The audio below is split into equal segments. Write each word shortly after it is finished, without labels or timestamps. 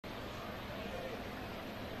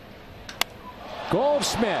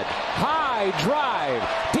Goldschmidt, high drive,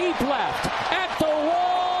 deep left, at the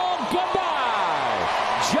wall, goodbye.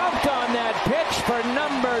 Jumped on that pitch for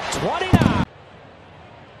number 29.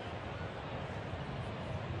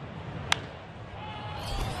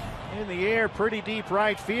 In the air, pretty deep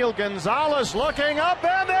right field. Gonzalez looking up,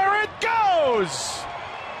 and there it goes!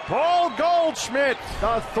 Paul Goldschmidt,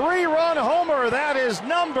 the three-run homer. That is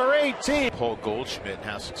number 18. Paul Goldschmidt and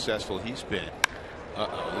how successful he's been.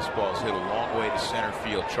 This ball's hit a long way to center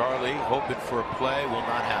field. Charlie hoping for a play, will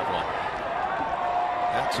not have one.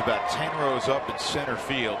 That's about 10 rows up in center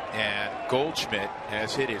field, and Goldschmidt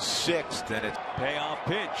has hit his sixth, and it's payoff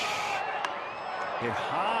pitch. Hit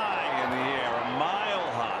high in the air, a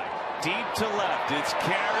mile high, deep to left. It's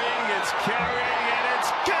carrying, and it's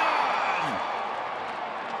gone.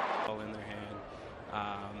 In their hand,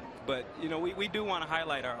 but you know we do want to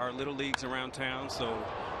highlight our little leagues around town. So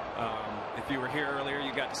if you were here earlier,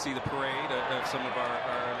 you got to see the parade of some of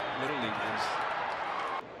our little leaguers.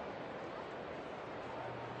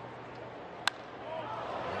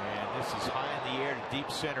 And this is high in the air to deep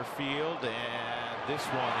center field, and this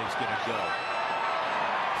one is going to go.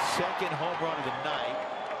 Second home run of the night,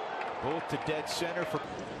 both to dead center for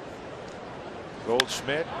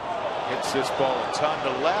Goldschmidt. Hits this ball a ton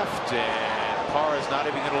to left, and Parr is not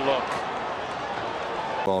even going to look.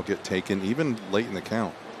 Ball get taken even late in the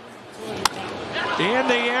count. In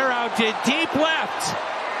the air, out to deep left.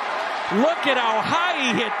 Look at how high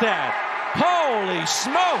he hit that. Holy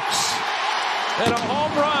smokes. And a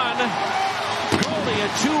home run. Goldie, a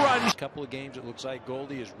two-run. A couple of games, it looks like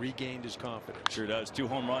Goldie has regained his confidence. Sure does. 2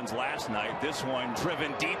 home runs last night. This one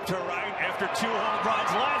driven deep to right after 2 home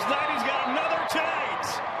runs last night. He's got another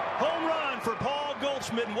tonight. Home run for Paul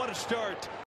Goldschmidt, and what a start.